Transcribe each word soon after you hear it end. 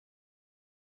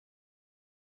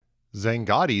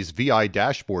Xangati's VI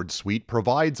Dashboard suite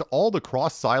provides all the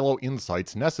cross-silo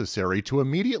insights necessary to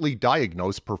immediately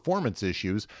diagnose performance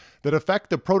issues that affect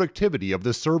the productivity of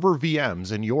the server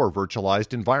VMs in your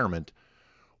virtualized environment.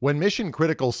 When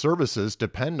mission-critical services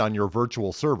depend on your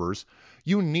virtual servers,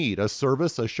 you need a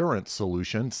service assurance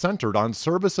solution centered on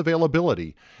service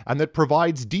availability and that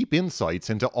provides deep insights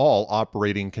into all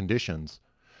operating conditions.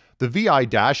 The VI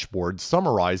dashboard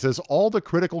summarizes all the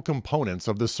critical components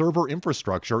of the server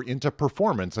infrastructure into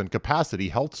performance and capacity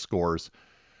health scores.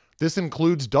 This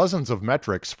includes dozens of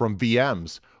metrics from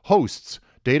VMs, hosts,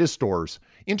 data stores,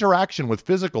 interaction with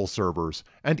physical servers,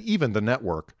 and even the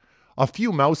network. A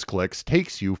few mouse clicks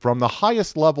takes you from the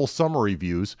highest level summary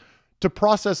views to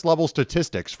process level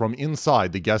statistics from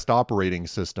inside the guest operating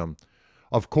system.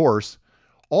 Of course,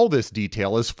 all this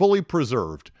detail is fully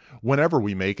preserved whenever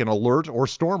we make an alert or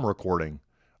storm recording.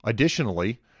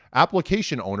 Additionally,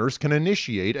 application owners can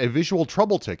initiate a visual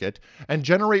trouble ticket and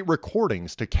generate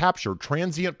recordings to capture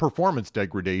transient performance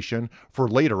degradation for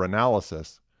later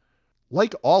analysis.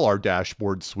 Like all our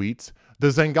dashboard suites, the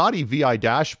Xangati VI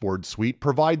Dashboard suite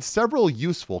provides several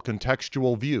useful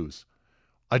contextual views.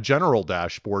 A general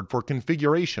dashboard for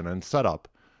configuration and setup,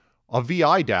 a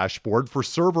VI dashboard for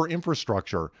server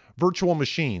infrastructure, virtual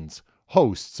machines,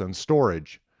 hosts, and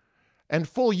storage, and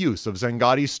full use of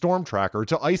Xangati's Storm Tracker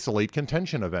to isolate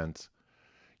contention events.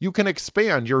 You can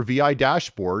expand your VI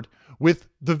dashboard with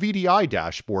the VDI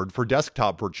dashboard for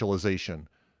desktop virtualization,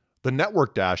 the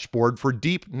network dashboard for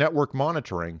deep network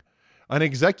monitoring, an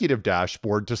executive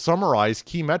dashboard to summarize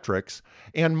key metrics,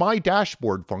 and My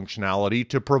Dashboard functionality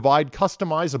to provide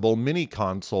customizable mini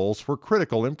consoles for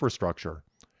critical infrastructure.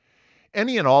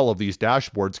 Any and all of these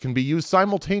dashboards can be used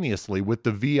simultaneously with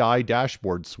the VI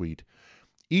Dashboard suite.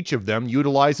 Each of them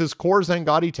utilizes core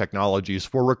Xangati technologies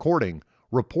for recording,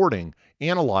 reporting,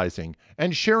 analyzing,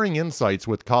 and sharing insights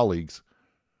with colleagues.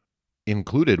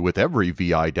 Included with every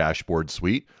VI dashboard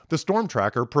suite, the Storm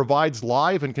Tracker provides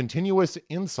live and continuous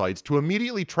insights to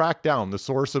immediately track down the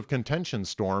source of contention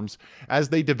storms as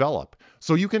they develop,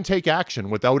 so you can take action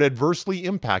without adversely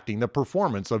impacting the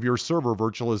performance of your server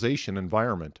virtualization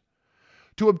environment.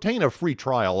 To obtain a free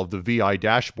trial of the VI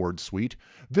Dashboard suite,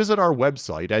 visit our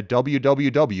website at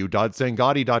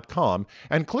www.xangati.com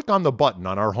and click on the button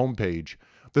on our homepage.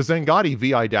 The Xangati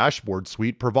VI Dashboard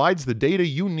suite provides the data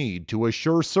you need to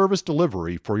assure service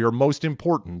delivery for your most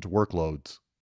important workloads.